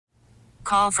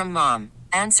call from mom.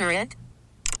 Answer it.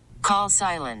 Call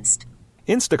silenced.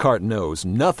 Instacart knows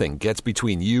nothing gets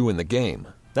between you and the game.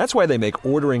 That's why they make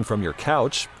ordering from your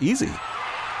couch easy.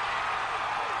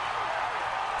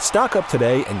 Stock up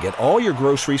today and get all your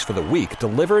groceries for the week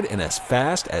delivered in as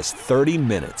fast as 30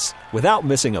 minutes without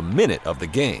missing a minute of the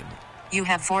game. You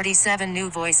have 47 new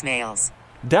voicemails.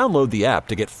 Download the app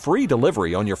to get free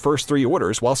delivery on your first 3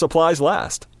 orders while supplies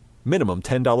last. Minimum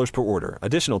 $10 per order.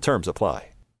 Additional terms apply.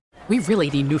 We really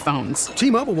need new phones.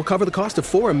 T-Mobile will cover the cost of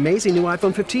 4 amazing new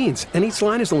iPhone 15s, and each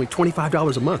line is only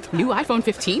 $25 a month. New iPhone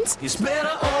 15s? It's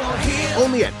better over here.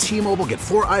 Only at T-Mobile, get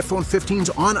 4 iPhone 15s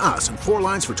on us and 4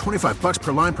 lines for $25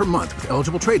 per line per month with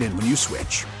eligible trade-in when you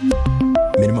switch.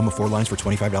 Minimum of 4 lines for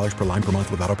 $25 per line per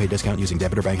month with autopay discount using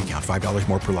debit or bank account. $5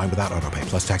 more per line without autopay,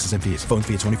 plus taxes and fees. Phone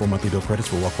fee at 24 monthly bill credits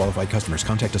for well-qualified customers.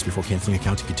 Contact us before canceling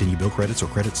account to continue bill credits or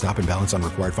credit stop and balance on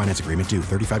required finance agreement due.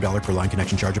 $35 per line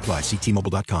connection charge applies. See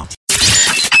T-Mobile.com.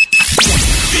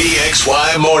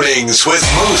 PXY Mornings with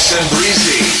Moose and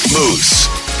Breezy. Moose,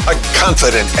 a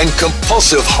confident and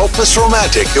compulsive, hopeless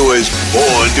romantic who is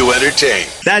born to entertain.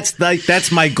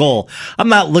 That's my goal. I'm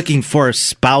not looking for a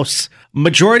spouse.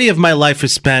 Majority of my life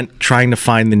is spent trying to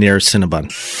find the nearest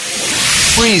Cinnabon.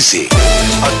 Breezy,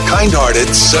 a kind-hearted,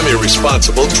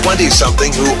 semi-responsible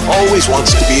 20-something who always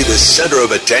wants to be the center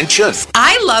of attention.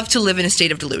 I love to live in a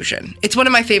state of delusion. It's one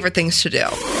of my favorite things to do.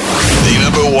 The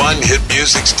 #1 hit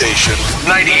music station,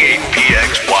 98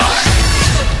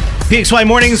 PXY. PXY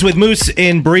Mornings with Moose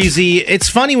and Breezy. It's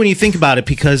funny when you think about it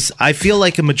because I feel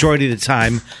like a majority of the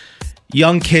time,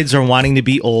 young kids are wanting to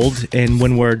be old, and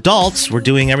when we're adults, we're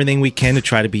doing everything we can to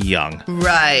try to be young.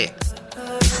 Right.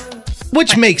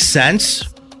 Which makes sense.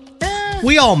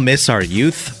 We all miss our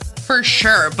youth. For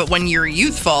sure, but when you're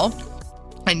youthful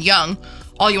and young,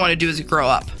 all you want to do is grow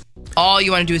up. All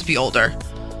you want to do is be older.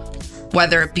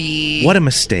 Whether it be... What a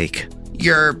mistake.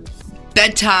 Your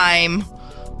bedtime,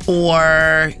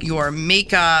 or your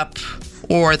makeup,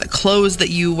 or the clothes that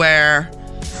you wear.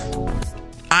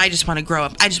 I just want to grow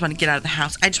up. I just want to get out of the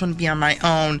house. I just want to be on my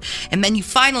own. And then you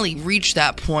finally reach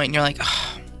that point and you're like,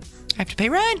 oh, I have to pay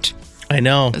rent. I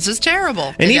know. This is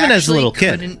terrible. And even as a little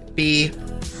kid. Couldn't be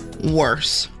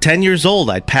worse. 10 years old,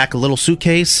 I'd pack a little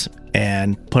suitcase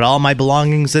and put all my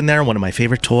belongings in there, one of my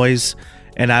favorite toys,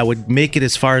 and I would make it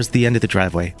as far as the end of the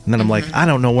driveway. And then I'm like, I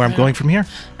don't know where I'm going from here.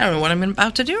 I don't know what I'm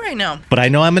about to do right now. But I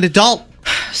know I'm an adult,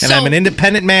 and I'm an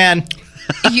independent man.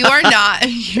 You're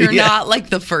not like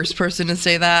the first person to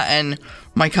say that, and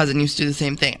my cousin used to do the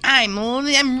same thing. I'm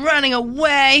running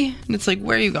away. And it's like,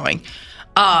 where are you going?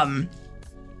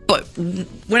 But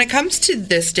when it comes to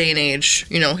this day and age,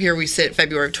 here we sit,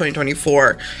 February of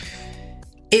 2024,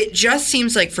 it just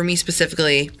seems like, for me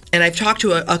specifically, and I've talked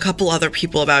to a couple other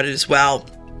people about it as well,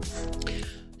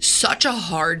 such a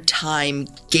hard time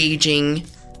gauging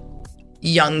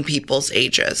young people's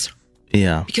ages.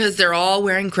 Yeah. Because they're all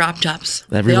wearing crop tops.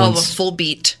 They all have a full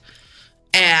beat.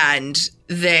 And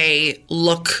they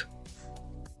look,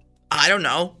 I don't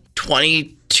know,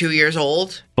 22 years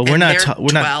old. But we're not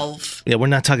 12. We're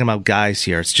not talking about guys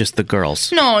here. It's just the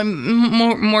girls. No,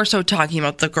 I'm more so talking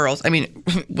about the girls. I mean,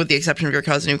 with the exception of your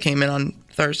cousin who came in on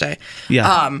Thursday.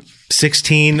 Yeah.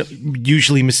 16,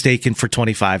 usually mistaken for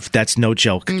 25. That's no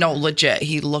joke. No, legit.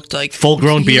 He looked like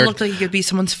full-grown beard. He looked like he could be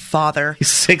someone's father. He's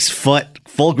 6 foot,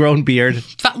 full-grown beard.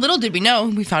 Little did we know,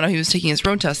 we found out he was taking his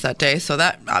road test that day, so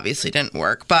that obviously didn't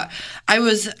work. But I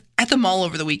was at the mall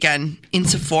over the weekend in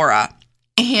Sephora,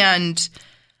 and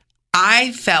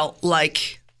I felt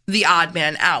like the odd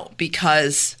man out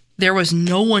because there was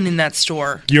no one in that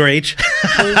store. Your age?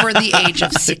 Over the age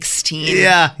of 16.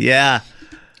 Yeah.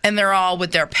 And they're all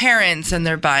with their parents, and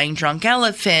they're buying Drunk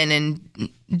Elephant and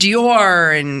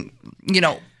Dior and,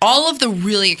 all of the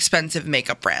really expensive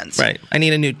makeup brands. Right. I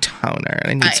need a new toner.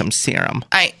 I need some serum.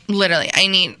 I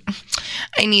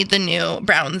need the new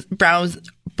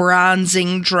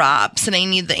bronzing drops, and I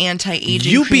need the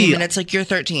anti-aging cream, and it's like, you're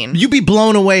 13. You'd be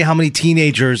blown away how many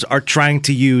teenagers are trying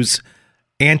to use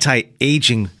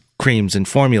anti-aging creams and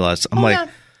formulas. I'm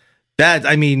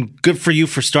good for you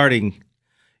for starting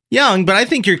young, but I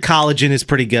think your collagen is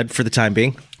pretty good for the time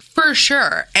being. For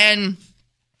sure. And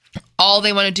all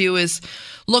they want to do is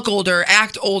look older,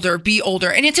 act older, be older.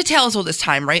 And it's a tale as old as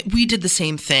time, right? We did the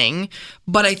same thing,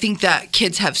 but I think that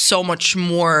kids have so much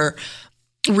more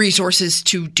resources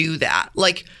to do that.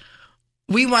 Like,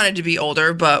 we wanted to be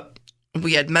older, but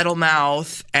we had metal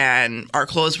mouth and our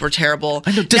clothes were terrible.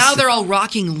 I know, now they're all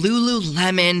rocking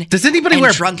Lululemon. Does anybody and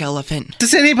wear Drunk Elephant?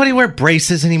 Does anybody wear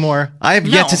braces anymore? I have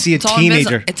yet to see a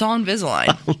teenager. It's all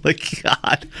Invisalign. Oh my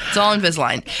God. It's all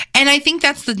Invisalign. And I think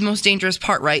that's the most dangerous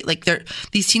part, right? Like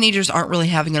these teenagers aren't really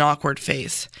having an awkward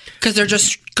face because they're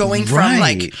just going from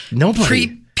like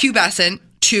pre-pubescent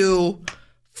to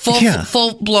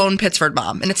full-blown Pittsburgh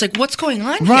mom. And it's like, what's going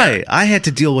on here? Right. I had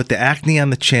to deal with the acne on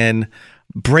the chin,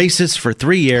 braces for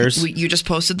 3 years. You just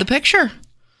posted the picture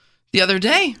the other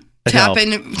day. Tap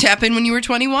in when you were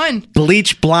 21.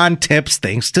 Bleach blonde tips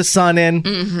thanks to Sun-In.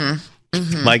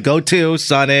 Mm-hmm. My go-to,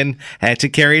 Sun-In. Had to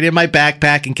carry it in my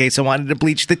backpack in case I wanted to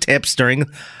bleach the tips during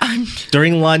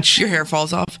lunch. Your hair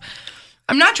falls off.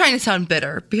 I'm not trying to sound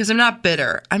bitter because I'm not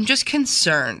bitter. I'm just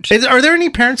concerned. Are there any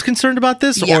parents concerned about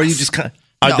this? Yes. Or are you just kind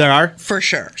of... No, there are? For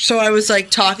sure. So I was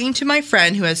like talking to my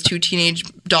friend who has 2 teenage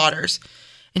daughters.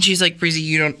 And she's like, Breezy,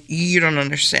 you don't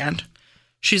understand.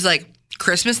 She's like,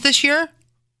 Christmas this year,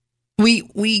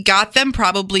 we got them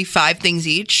probably 5 things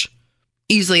each,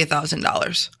 easily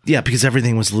 $1,000. Yeah, because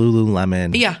everything was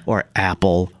Lululemon. Yeah. Or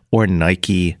Apple or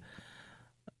Nike.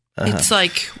 It's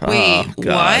like, wait,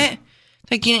 what?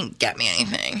 Like, you didn't get me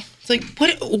anything. It's like,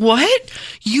 what?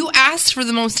 You asked for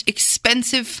the most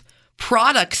expensive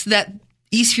products that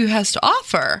Eastview has to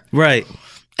offer. Right.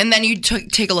 And then you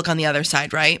take a look on the other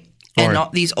side, right? And all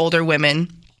these older women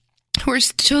who are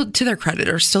still, to their credit,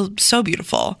 are still so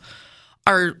beautiful,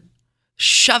 are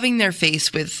shoving their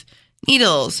face with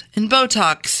needles and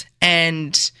Botox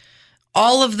and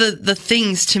all of the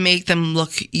things to make them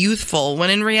look youthful, when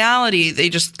in reality, they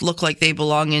just look like they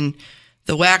belong in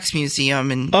the Wax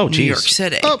Museum in New York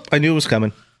City. Oh, I knew it was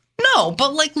coming. No,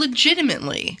 but like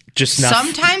legitimately. Just not,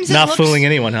 sometimes not fooling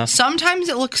anyone, huh? Sometimes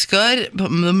it looks good, but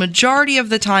the majority of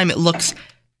the time it looks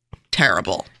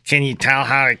terrible. Can you tell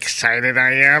how excited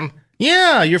I am?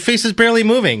 Yeah, your face is barely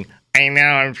moving. I know,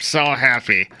 I'm so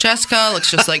happy. Jessica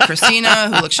looks just like Christina,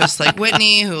 who looks just like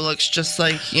Whitney, who looks just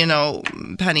like,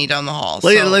 Penny down the hall.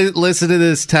 Listen to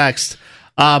this text.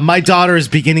 My daughter is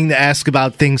beginning to ask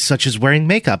about things such as wearing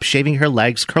makeup, shaving her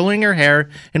legs, curling her hair,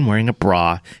 and wearing a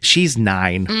bra. She's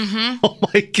 9. Mm-hmm. Oh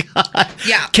my God.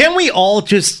 Yeah. Can we all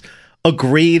just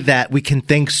agree that we can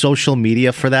thank social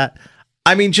media for that?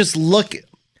 I mean, just look at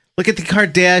the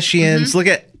Kardashians, mm-hmm. Look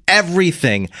at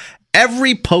everything.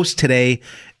 Every post today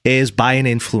is by an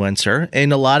influencer,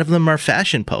 and a lot of them are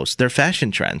fashion posts. They're fashion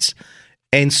trends.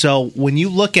 And so when you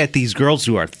look at these girls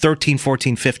who are 13,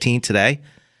 14, 15 today,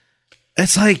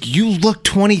 it's like, you look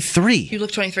 23. You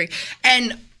look 23.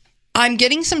 And I'm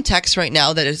getting some text right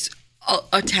now that is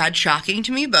a tad shocking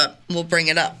to me, but we'll bring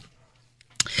it up.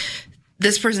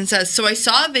 This person says, so I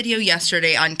saw a video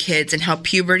yesterday on kids and how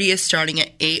puberty is starting at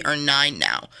 8 or 9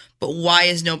 now. But why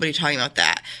is nobody talking about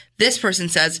that? This person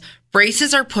says,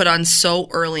 braces are put on so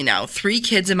early now. 3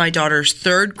 kids in my daughter's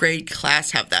 3rd grade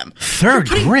class have them.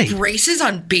 3rd grade? Braces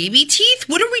on baby teeth?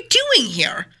 What are we doing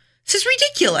here? This is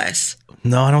ridiculous.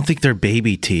 No, I don't think they're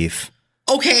baby teeth.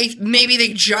 Okay, maybe they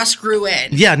just grew in.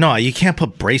 Yeah, no, you can't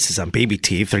put braces on baby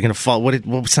teeth. They're going to fall.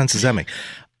 What sense does that make?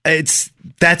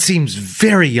 That seems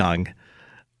very young.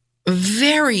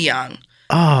 Very young.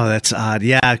 Oh, that's odd.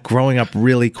 Yeah, growing up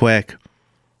really quick.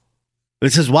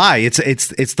 This is why.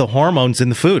 It's the hormones in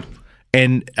the food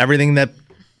and everything that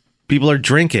people are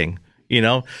drinking.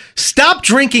 Stop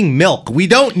drinking milk. We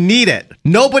don't need it.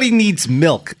 Nobody needs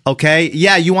milk, okay?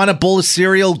 Yeah, you want a bowl of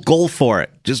cereal? Go for it.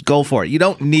 Just go for it. You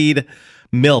don't need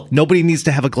milk. Nobody needs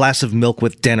to have a glass of milk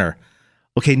with dinner.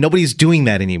 Okay, nobody's doing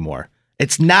that anymore.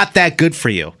 It's not that good for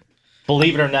you.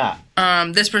 Believe it or not.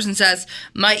 This person says,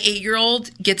 my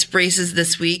 8-year-old gets braces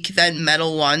this week, then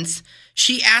metal ones.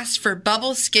 She asked for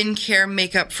bubble skincare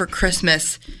makeup for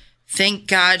Christmas. Thank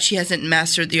God she hasn't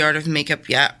mastered the art of makeup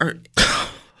yet.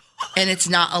 And it's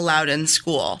not allowed in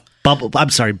school. Bubble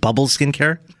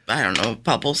skincare? I don't know what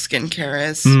bubble skincare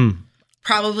is.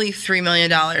 Probably $3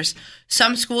 million.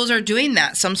 Some schools are doing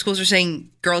that. Some schools are saying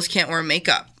girls can't wear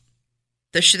makeup.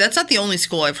 That's not the only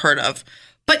school I've heard of.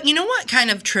 But you know what kind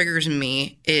of triggers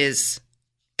me is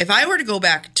if I were to go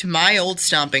back to my old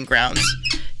stomping grounds,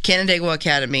 Canandaigua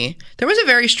Academy, there was a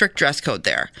very strict dress code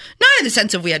there. Not in the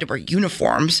sense of we had to wear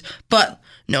uniforms, but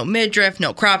no midriff,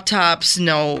 no crop tops,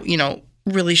 no,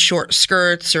 really short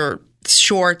skirts or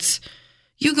shorts.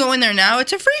 You go in there now,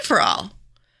 it's a free-for-all.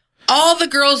 All the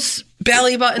girls'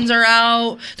 belly buttons are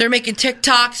out. They're making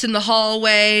TikToks in the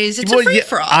hallways. It's a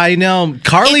free-for-all. I know.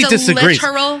 Carly disagrees. It's a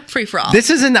literal free-for-all. This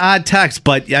is an odd text,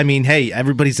 but I mean, hey,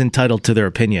 everybody's entitled to their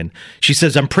opinion. She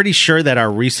says, I'm pretty sure that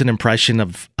our recent impression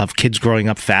of kids growing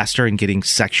up faster and getting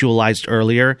sexualized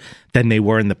earlier than they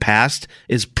were in the past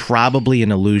is probably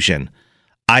an illusion.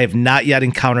 I have not yet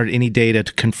encountered any data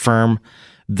to confirm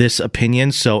this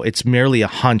opinion, so it's merely a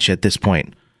hunch at this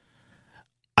point.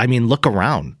 I mean, look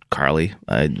around, Carly.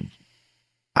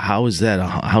 How is that?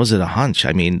 How is it a hunch?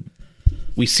 I mean,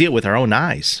 we see it with our own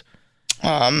eyes.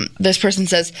 This person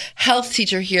says, health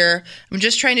teacher here. I'm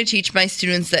just trying to teach my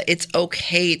students that it's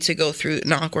okay to go through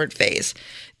an awkward phase.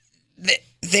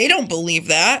 They don't believe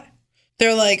that.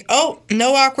 They're like, oh,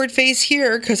 no awkward phase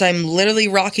here because I'm literally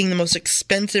rocking the most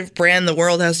expensive brand the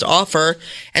world has to offer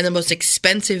and the most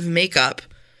expensive makeup.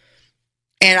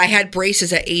 And I had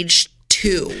braces at age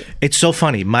 2. It's so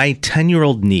funny. My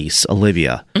 10-year-old niece,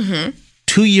 Olivia,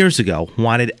 2 years ago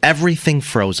wanted everything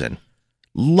Frozen.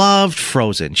 Loved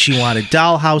Frozen. She wanted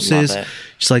doll houses.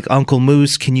 She's like, Uncle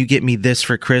Moose, can you get me this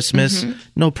for Christmas?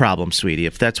 No problem, sweetie,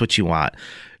 if that's what you want.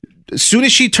 As soon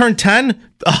as she turned 10,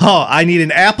 I need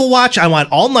an Apple Watch. I want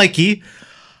all Nike.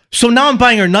 So now I'm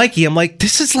buying her Nike. I'm like,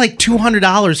 this is like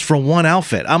 $200 for one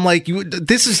outfit. I'm like,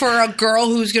 this is for a girl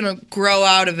who's going to grow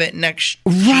out of it next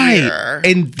right. year.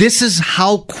 And this is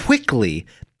how quickly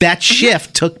that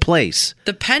shift took place.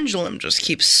 The pendulum just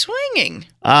keeps swinging.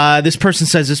 This person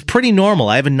says it's pretty normal.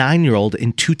 I have a 9-year-old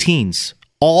and 2 teens,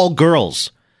 all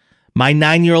girls. My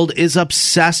 9-year-old is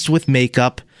obsessed with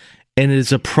makeup and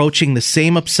is approaching the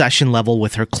same obsession level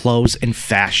with her clothes and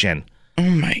fashion. Oh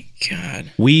my God.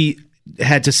 We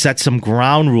had to set some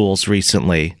ground rules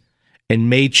recently and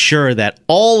made sure that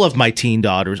all of my teen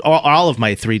daughters, or all of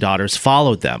my 3 daughters,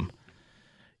 followed them.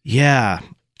 Yeah.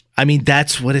 I mean,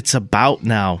 that's what it's about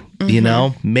now, you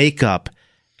know, makeup,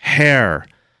 hair,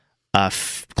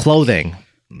 clothing,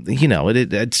 you know,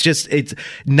 it's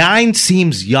 9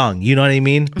 seems young. You know what I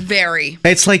mean? Very.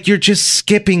 It's like you're just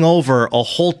skipping over a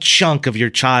whole chunk of your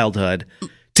childhood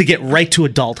to get right to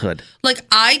adulthood. Like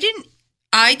I didn't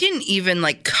even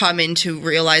like come into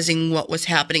realizing what was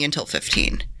happening until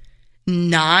 15.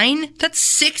 9?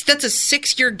 That's a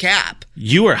 6-year gap.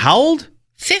 You were how old?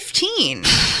 15.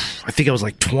 I think I was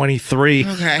like 23.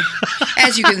 Okay.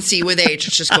 As you can see, with age,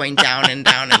 it's just going down and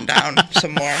down and down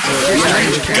some more.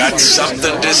 Got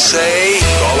something to say?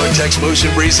 Call or text Moose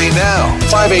and Breezy now.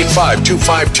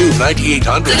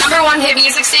 585-252-9800. The number 1 hit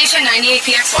music station,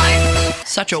 98PXY.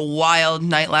 Such a wild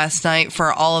night last night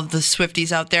for all of the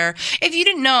Swifties out there. If you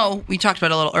didn't know, we talked about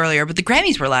it a little earlier, but the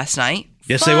Grammys were last night.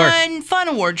 Yes, they were. Fun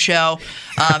award show.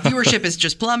 Viewership is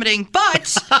just plummeting,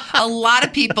 but a lot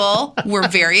of people were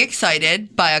very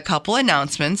excited by a couple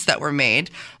announcements that were made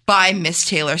by Miss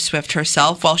Taylor Swift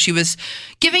herself while she was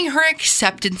giving her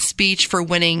acceptance speech for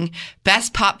winning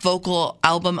Best Pop Vocal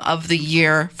Album of the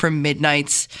Year for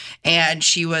Midnights. And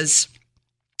she was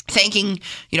thanking,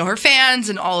 you know, her fans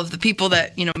and all of the people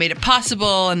that, you know, made it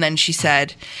possible. And then she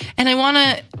said, and I want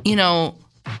to, you know,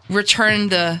 return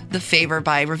the favor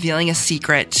by revealing a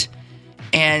secret,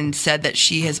 and said that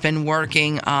she has been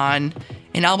working on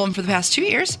an album for the past 2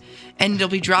 years and it'll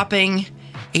be dropping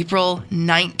April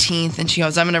 19th. And she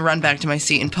goes, I'm going to run back to my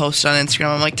seat and post on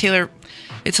Instagram. I'm like, Taylor,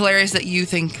 it's hilarious that you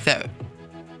think that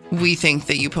we think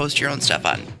that you post your own stuff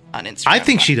on Instagram. I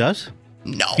think she does.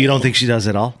 No. You don't think she does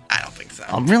at all? I don't think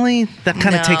so. Really? That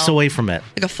kind of No. takes away from it.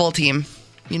 Like a full team.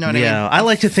 You know what I mean? Yeah, I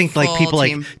like to think like Full people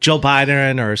team. like Joe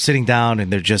Biden are sitting down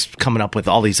and they're just coming up with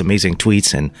all these amazing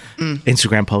tweets and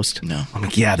Instagram posts. No. I'm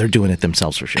like, yeah, they're doing it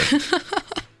themselves for sure.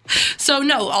 So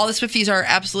no, all the Swifties are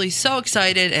absolutely so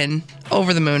excited and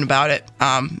over the moon about it.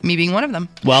 Me being one of them.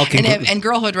 Well, and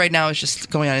Girlhood right now is just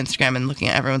going on Instagram and looking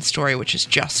at everyone's story, which is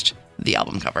just the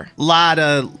album cover. lot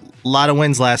of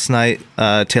wins last night.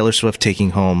 Taylor Swift taking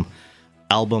home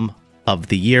Album of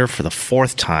the Year for the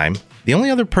 4th time. The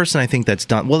only other person I think that's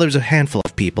done, well, there's a handful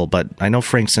of people, but I know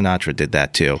Frank Sinatra did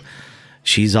that too.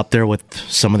 She's up there with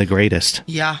some of the greatest.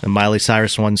 Yeah. And Miley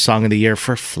Cyrus won Song of the Year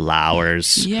for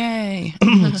Flowers. Yay.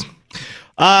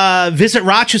 Visit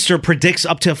Rochester predicts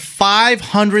up to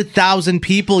 500,000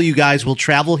 people, you guys, will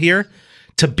travel here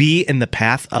to be in the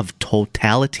path of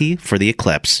totality for the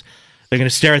eclipse. They're going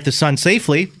to stare at the sun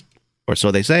safely, or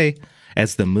so they say,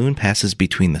 as the moon passes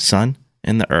between the sun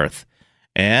and the earth.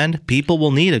 And people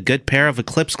will need a good pair of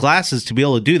eclipse glasses to be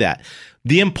able to do that.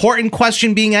 The important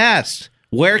question being asked,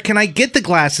 where can I get the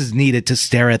glasses needed to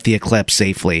stare at the eclipse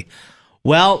safely?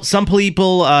 Well, some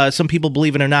people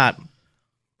believe it or not,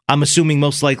 I'm assuming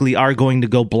most likely are going to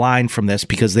go blind from this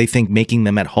because they think making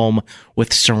them at home with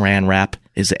saran wrap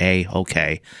is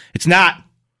okay. It's not.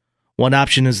 One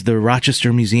option is the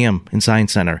Rochester Museum and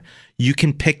Science Center. You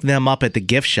can pick them up at the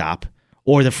gift shop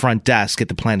or the front desk at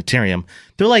the planetarium.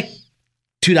 They're like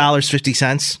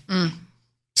 $2.50.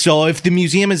 So if the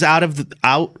museum is out of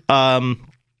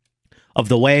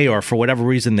the way, or for whatever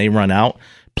reason they run out,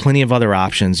 plenty of other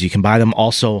options. You can buy them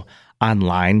also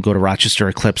online. Go to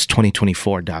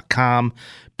RochesterEclipse2024.com.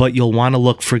 But you'll want to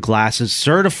look for glasses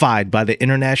certified by the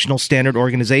International Standard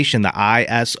Organization, the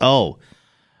ISO.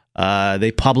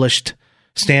 They published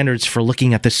standards for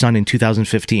looking at the sun in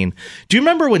 2015. Do you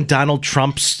remember when Donald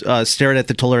Trump stared at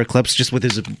the total eclipse just with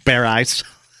his bare eyes?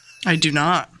 I do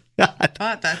not.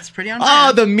 But that's pretty on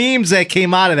Oh, brand. the memes that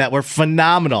came out of that were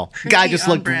phenomenal. Guy just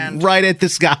looked right at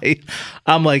this guy.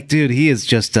 I'm like, dude, he is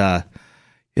just,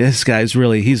 this guy's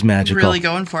he's magical. Really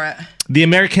going for it. The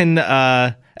American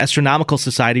Astronomical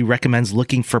Society recommends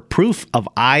looking for proof of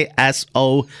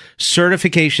ISO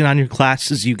certification on your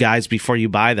glasses, you guys, before you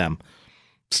buy them.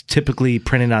 It's typically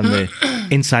printed on the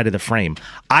inside of the frame.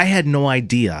 I had no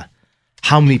idea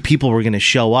how many people were going to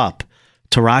show up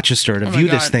to Rochester to view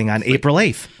this thing on April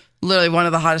 8th. Literally one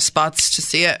of the hottest spots to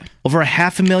see it. Over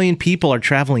 500,000 people are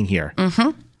traveling here.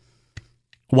 Mm-hmm.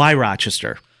 Why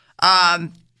Rochester?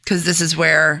 Because this is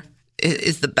where it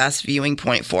is the best viewing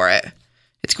point for it.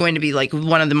 It's going to be like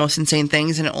one of the most insane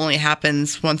things, and it only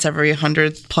happens once every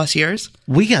 100 plus years.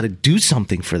 We got to do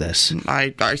something for this.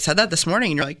 I said that this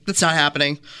morning, and you're like, "It's not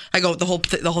happening." I go, "The whole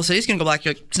city's going to go black."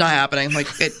 You're like, "It's not happening." I'm like,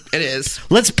 it is.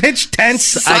 Let's pitch tents.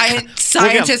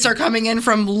 Scientists are coming in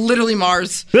from literally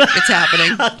Mars. It's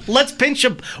happening. Let's pinch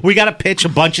we got to pitch a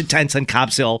bunch of tents on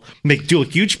Cobbs Hill. Do a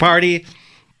huge party.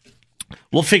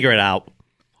 We'll figure it out.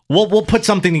 We'll put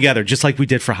something together just like we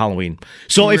did for Halloween.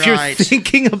 So if you're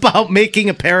thinking about making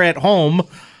a pair at home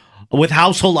with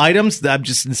household items,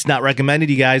 it's not recommended,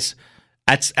 you guys.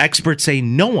 Experts say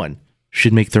no one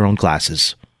should make their own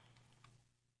glasses.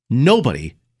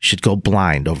 Nobody should go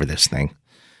blind over this thing.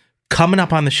 Coming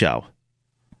up on the show,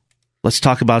 let's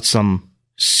talk about some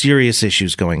serious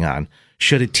issues going on.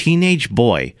 Should a teenage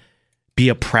boy be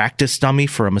a practice dummy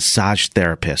for a massage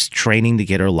therapist training to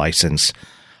get her license?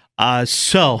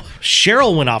 So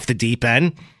Cheryl went off the deep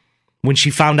end when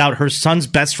she found out her son's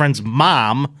best friend's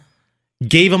mom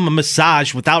gave him a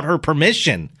massage without her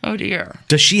permission. Oh, dear.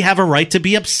 Does she have a right to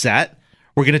be upset?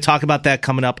 We're going to talk about that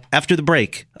coming up after the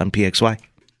break on PXY.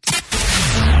 The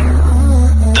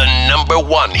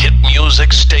 #1 hit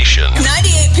music station.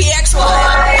 98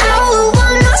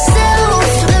 PXY.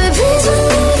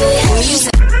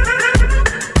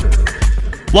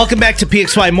 Welcome back to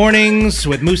PXY Mornings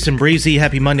with Moose and Breezy.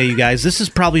 Happy Monday, you guys. This is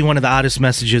probably one of the oddest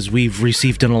messages we've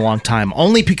received in a long time,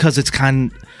 only because it's I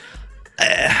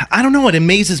don't know, it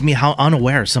amazes me how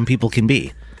unaware some people can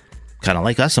be. Kind of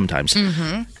like us sometimes.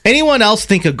 Mm-hmm. Anyone else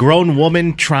think a grown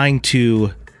woman trying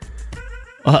to,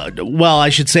 I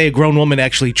should say a grown woman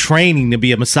actually training to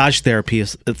be a massage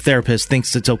therapist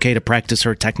thinks it's okay to practice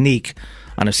her technique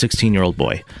on a 16-year-old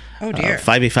boy? Oh, dear.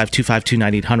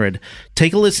 585-252-9800.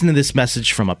 Take a listen to this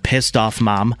message from a pissed off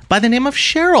mom by the name of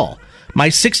Cheryl. My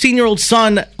 16-year-old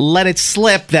son let it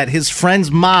slip that his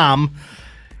friend's mom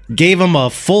gave him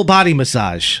a full body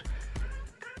massage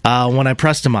when I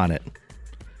pressed him on it.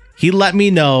 He let me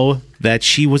know that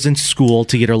she was in school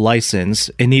to get her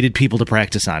license and needed people to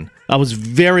practice on. I was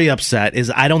very upset, as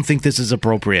I don't think this is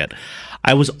appropriate.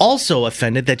 I was also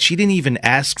offended that she didn't even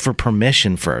ask for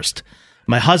permission first.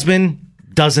 My husband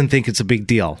doesn't think it's a big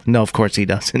deal. No, of course he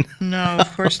doesn't. No,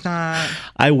 of course not.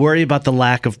 I worry about the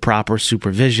lack of proper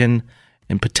supervision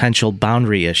and potential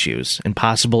boundary issues and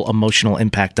possible emotional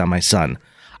impact on my son.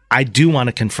 I do want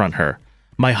to confront her.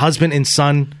 My husband and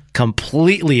son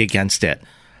completely against it.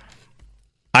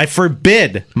 I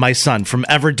forbid my son from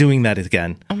ever doing that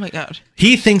again. Oh my God.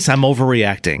 He thinks I'm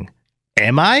overreacting.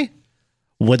 Am I?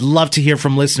 Would love to hear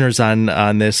from listeners on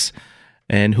this.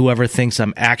 And whoever thinks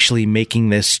I'm actually making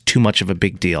this too much of a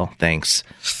big deal, thanks.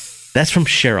 That's from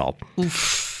Cheryl.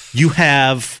 Oof. You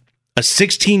have a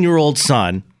 16-year-old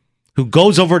son who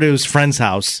goes over to his friend's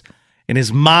house, and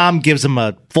his mom gives him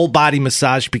a full-body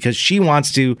massage because she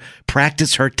wants to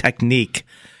practice her technique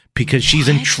because she's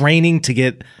in training to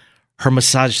get her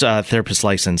massage therapist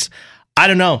license. I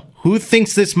don't know. Who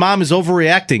thinks this mom is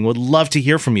overreacting? Would love to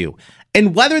hear from you.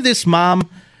 And whether this mom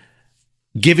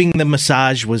giving the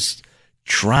massage was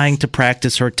trying to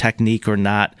practice her technique or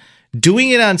not,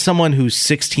 doing it on someone who's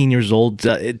 16 years old,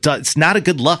 it's not a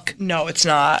good look. No, it's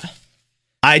not.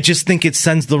 I just think it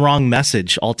sends the wrong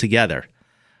message altogether.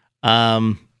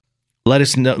 Let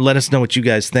us know what you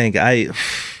guys think.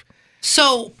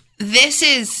 So this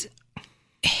is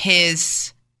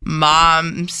his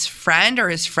mom's friend or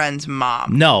his friend's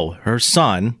mom? No, her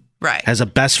son has a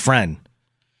best friend.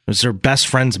 It was her best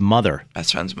friend's mother.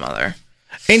 Best friend's mother.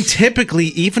 And typically,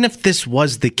 even if this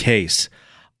was the case,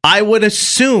 I would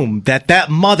assume that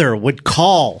mother would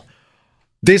call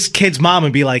this kid's mom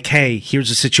and be like, hey, here's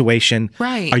the situation.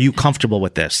 Right. Are you comfortable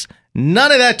with this?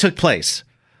 None of that took place.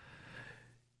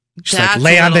 She's like,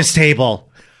 lay on this table.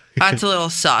 That's a little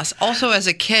sus. Also, as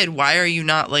a kid, why are you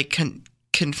not like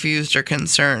confused or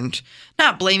concerned?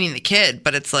 Not blaming the kid,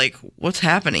 but it's like, what's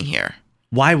happening here?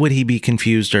 Why would he be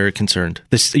confused or concerned?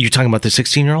 You're talking about the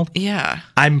 16-year-old? Yeah.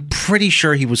 I'm pretty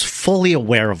sure he was fully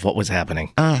aware of what was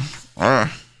happening.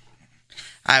 I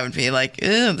would be like,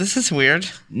 ew, this is weird.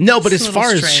 No, but This as is a far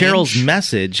little as strange. Cheryl's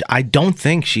message, I don't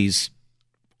think she's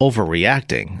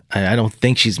overreacting. I don't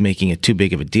think she's making it too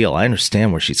big of a deal. I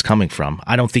understand where she's coming from.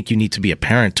 I don't think you need to be a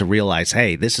parent to realize,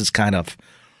 hey, this is kind of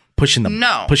pushing the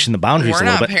boundaries We're a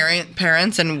little not bit.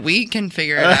 parents, and we can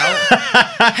figure it out.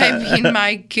 I mean,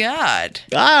 my God.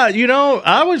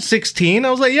 I was 16. I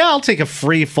was like, yeah, I'll take a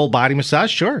free full body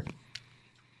massage. Sure.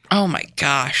 Oh, my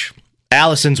gosh.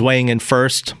 Allison's weighing in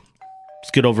first.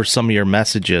 Let's get over some of your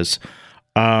messages.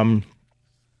 Yeah,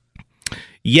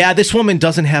 this woman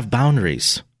doesn't have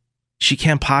boundaries. She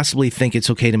can't possibly think it's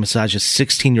okay to massage a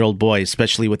 16-year-old boy,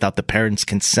 especially without the parents'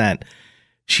 consent.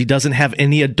 She doesn't have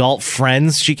any adult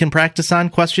friends she can practice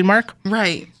on, ?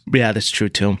 Right. Yeah, that's true,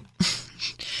 too.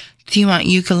 Do you want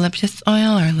eucalyptus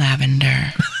oil or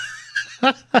lavender?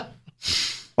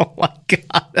 Oh, my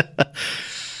God.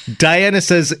 Diana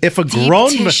says, if a Deep grown...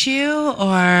 tissue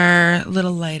or a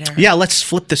little lighter? Yeah, let's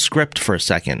flip the script for a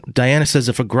second. Diana says,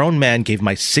 if a grown man gave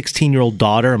my 16-year-old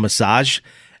daughter a massage,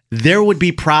 there would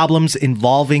be problems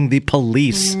involving the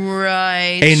police.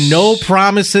 Right. And no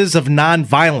promises of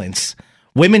nonviolence.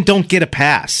 Women don't get a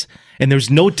pass. And there's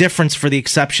no difference for the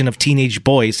exception of teenage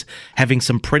boys having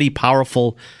some pretty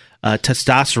powerful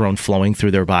testosterone flowing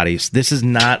through their bodies. This is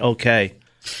not okay.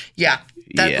 Yeah.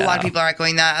 A lot of Yeah. people are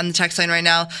echoing that on the text line right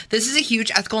now. This is a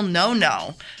huge ethical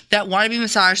no-no. That wannabe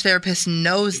massage therapist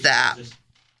knows that.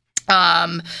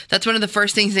 That's one of the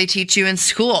first things they teach you in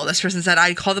school. This person said,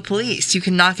 I'd call the police. You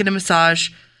cannot get a massage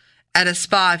at a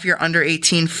spa if you're under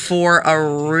 18 for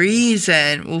a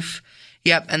reason. Oof.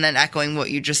 Yep. And then echoing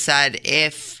what you just said,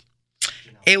 if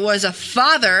it was a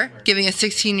father giving a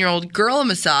 16-year-old girl a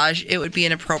massage, it would be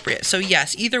inappropriate. So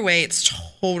yes, either way, it's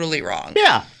totally wrong.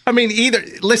 Yeah. I mean,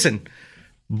 listen,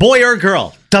 boy or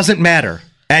girl, doesn't matter.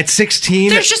 At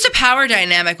 16... There's just a power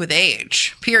dynamic with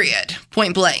age, period.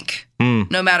 Point blank.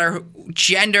 No matter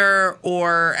gender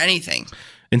or anything.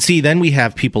 And see, then we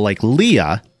have people like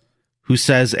Leah, who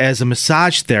says, as a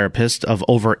massage therapist of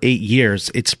over 8 years,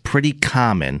 it's pretty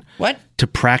common to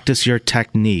practice your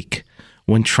technique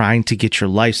when trying to get your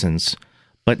license,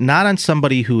 but not on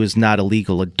somebody who is not a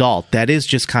legal adult. That is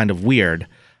just kind of weird.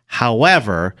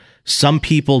 However, some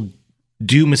people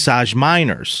do massage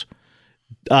minors.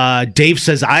 Dave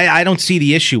says, I don't see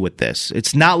the issue with this.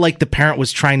 It's not like the parent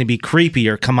was trying to be creepy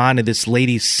or come on to this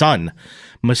lady's son.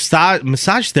 Massage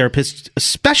therapists,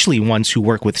 especially ones who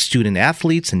work with student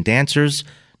athletes and dancers,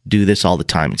 do this all the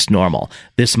time. It's normal.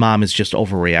 This mom is just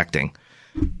overreacting.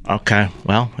 Okay,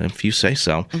 well, if you say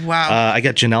so. Wow. I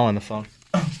got Janelle on the phone.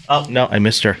 Oh, no, I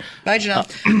missed her. Bye,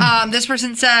 Janelle. This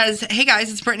person says, hey,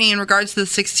 guys, it's Brittany. In regards to the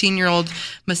 16-year-old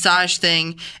massage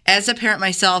thing, as a parent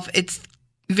myself, it's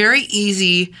very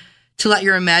easy to let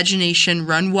your imagination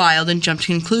run wild and jump to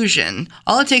conclusion.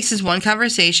 All it takes is one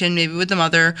conversation, maybe with the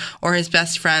mother or his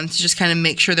best friend, to just kind of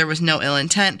make sure there was no ill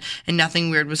intent and nothing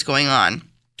weird was going on.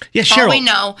 Yeah, Cheryl. All we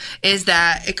know is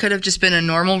that it could have just been a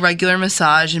normal, regular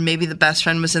massage, and maybe the best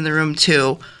friend was in the room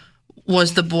too.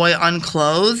 Was the boy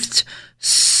unclothed?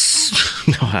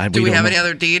 No, Do we have any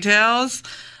other details?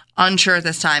 Unsure at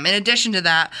this time. In addition to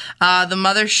that, the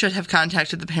mother should have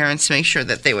contacted the parents to make sure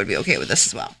that they would be okay with this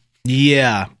as well.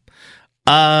 Yeah.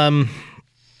 Yeah,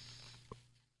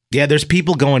 there's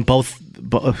people going both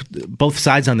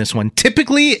sides on this one.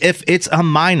 Typically, if it's a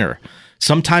minor,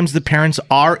 sometimes the parents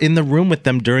are in the room with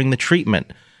them during the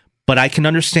treatment. But I can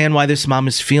understand why this mom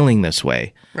is feeling this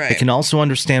way. Right. I can also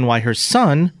understand why her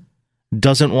son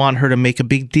doesn't want her to make a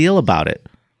big deal about it.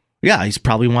 Yeah, he's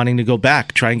probably wanting to go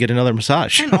back, try and get another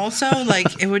massage. And also,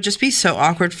 like, it would just be so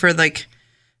awkward for, like,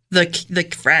 the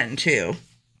friend, too.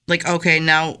 Like, okay,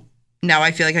 now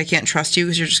I feel like I can't trust you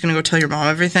because you're just going to go tell your mom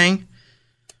everything.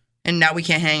 And now we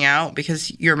can't hang out because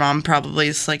your mom probably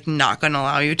is, like, not going to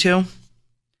allow you to.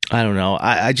 I don't know.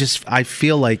 I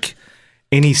feel like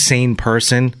any sane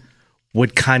person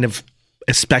would kind of,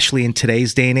 especially in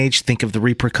today's day and age, think of the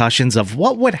repercussions of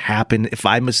what would happen if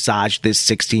I massaged this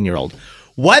 16-year-old.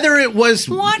 Whether it was...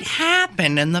 What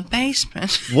happened in the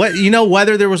basement?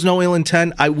 Whether there was no ill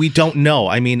intent, we don't know.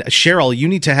 I mean, Cheryl, you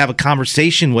need to have a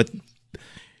conversation with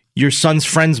your son's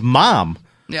friend's mom.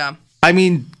 Yeah. I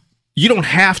mean, you don't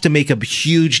have to make a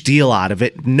huge deal out of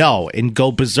it, and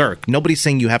go berserk. Nobody's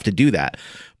saying you have to do that.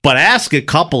 But ask a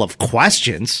couple of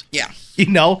questions. Yeah.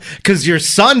 Because your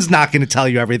son's not going to tell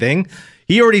you everything.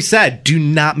 He already said, do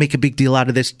not make a big deal out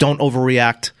of this. Don't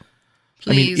overreact.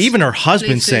 I mean, even her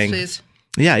husband saying, please.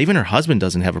 yeah, even her husband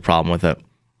doesn't have a problem with it.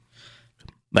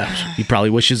 He probably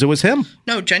wishes it was him.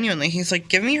 No, genuinely. He's like,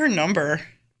 give me her number.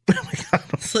 Oh my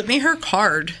God. Slip me her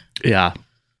card. Yeah.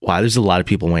 Wow, there's a lot of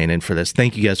people weighing in for this.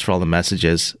 Thank you guys for all the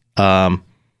messages. I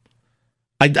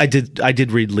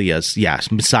did read Leah's.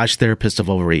 Yes, massage therapist of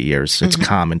over 8 years. It's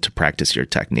common to practice your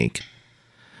technique.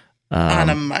 On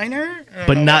a minor?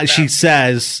 But not, she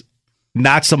says,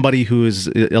 not somebody who is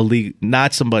illegal,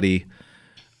 not somebody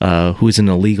who is an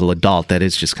illegal adult. That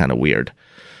is just kind of weird.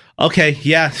 Okay,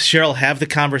 yeah, Cheryl, have the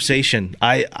conversation.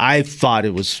 I thought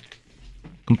it was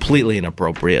completely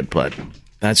inappropriate, but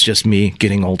that's just me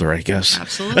getting older, I guess.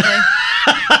 Absolutely.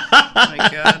 Oh my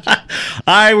God.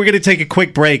 All right, we're going to take a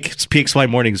quick break. It's PXY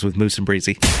Mornings with Moose and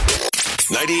Breezy.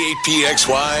 98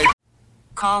 PXY.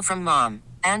 Call from mom.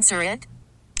 Answer it.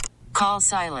 Call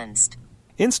silenced.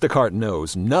 Instacart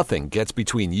knows nothing gets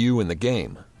between you and the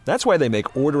game. That's why they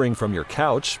make ordering from your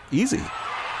couch easy.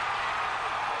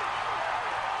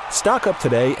 Stock up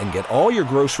today and get all your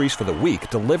groceries for the week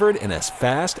delivered in as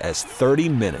fast as 30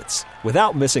 minutes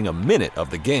without missing a minute of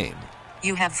the game.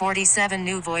 You have 47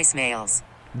 new voicemails.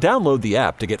 Download the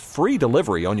app to get free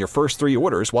delivery on your first 3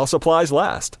 orders while supplies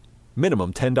last.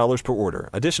 Minimum $10 per order.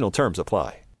 Additional terms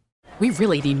apply. We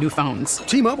really need new phones.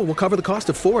 T-Mobile will cover the cost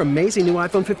of 4 amazing new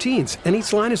iPhone 15s, and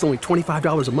each line is only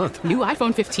 $25 a month. New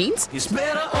iPhone 15s? It's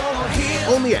better over here.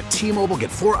 Only at T-Mobile, get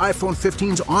 4 iPhone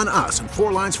 15s on us and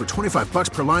 4 lines for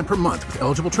 $25 per line per month with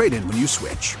eligible trade-in when you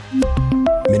switch.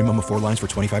 Minimum of 4 lines for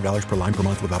 $25 per line per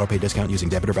month with autopay discount using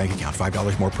debit or bank account.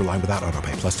 $5 more per line without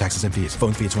autopay, plus taxes and fees.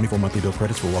 Phone fee at 24 monthly bill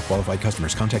credits for well-qualified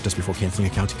customers. Contact us before canceling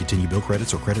account to continue bill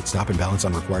credits or credit stop and balance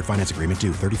on required finance agreement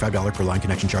due. $35 per line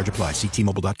connection charge applies. See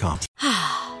T-Mobile.com.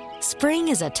 Spring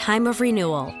is a time of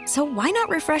renewal, so why not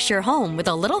refresh your home with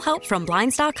a little help from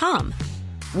Blinds.com?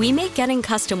 We make getting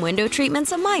custom window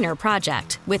treatments a minor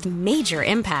project with major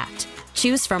impact.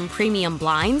 Choose from premium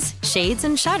blinds, shades,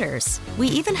 and shutters. We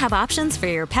even have options for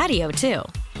your patio, too.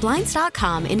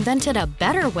 Blinds.com invented a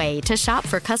better way to shop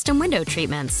for custom window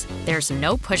treatments. There's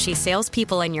no pushy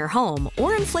salespeople in your home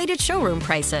or inflated showroom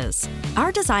prices.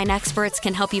 Our design experts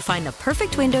can help you find the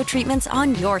perfect window treatments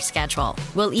on your schedule.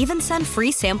 We'll even send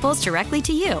free samples directly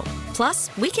to you.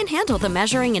 Plus, we can handle the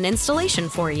measuring and installation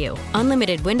for you.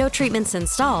 Unlimited window treatments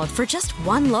installed for just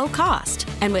one low cost.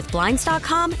 And with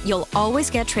Blinds.com, you'll always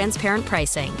get transparent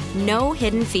pricing. No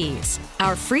hidden fees.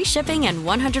 Our free shipping and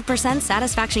 100%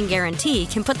 satisfaction guarantee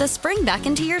can put the spring back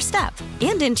into your step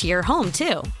and into your home,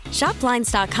 too. Shop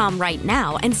Blinds.com right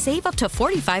now and save up to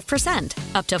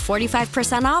 45%. Up to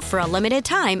 45% off for a limited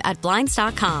time at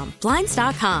Blinds.com.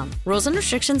 Blinds.com. Rules and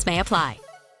restrictions may apply.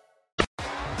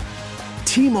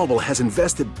 T-Mobile has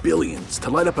invested billions to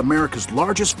light up America's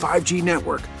largest 5G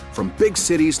network, from big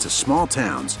cities to small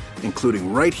towns,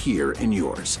 including right here in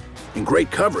yours. And great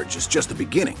coverage is just the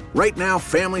beginning. Right now,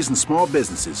 families and small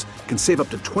businesses can save up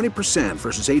to 20%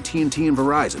 versus AT&T and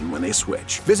Verizon when they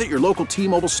switch. Visit your local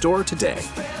T-Mobile store today.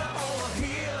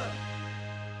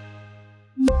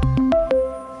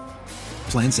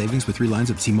 Plan savings with 3 lines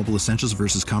of T-Mobile Essentials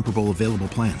versus comparable available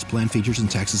plans. Plan features and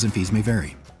taxes and fees may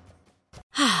vary.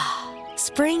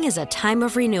 Spring is a time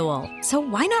of renewal, so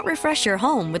why not refresh your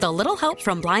home with a little help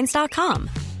from Blinds.com?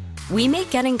 We make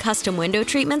getting custom window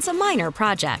treatments a minor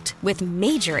project with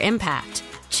major impact.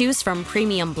 Choose from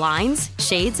premium blinds,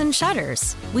 shades, and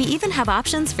shutters. We even have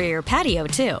options for your patio,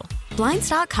 too.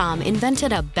 Blinds.com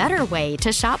invented a better way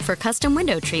to shop for custom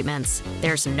window treatments.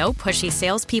 There's no pushy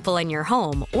salespeople in your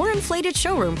home or inflated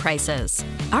showroom prices.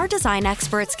 Our design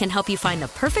experts can help you find the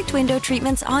perfect window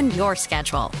treatments on your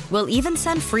schedule. We'll even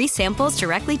send free samples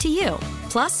directly to you.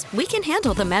 Plus, we can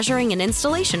handle the measuring and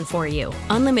installation for you.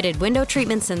 Unlimited window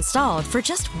treatments installed for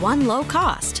just one low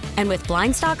cost. And with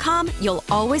Blinds.com, you'll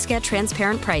always get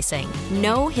transparent pricing.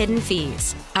 No hidden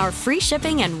fees. Our free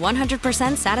shipping and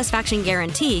 100% satisfaction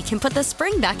guarantee can put the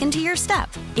spring back into your step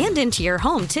and into your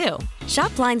home, too.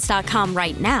 Shop Blinds.com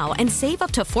right now and save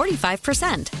up to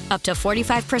 45%. Up to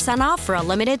 45% off for a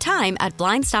limited time at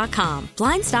Blinds.com.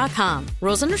 Blinds.com.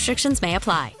 Rules and restrictions may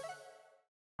apply.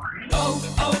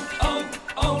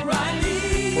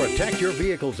 Protect your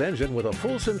vehicle's engine with a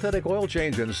full synthetic oil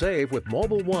change and save with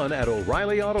Mobil 1 at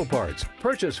O'Reilly Auto Parts.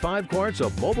 Purchase 5 quarts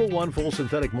of Mobil 1 full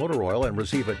synthetic motor oil and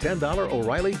receive a $10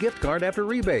 O'Reilly gift card after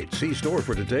rebate. See store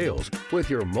for details. With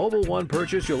your Mobil 1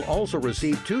 purchase, you'll also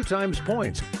receive 2 times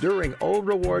points during O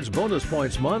Rewards Bonus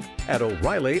Points Month at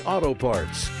O'Reilly Auto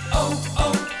Parts.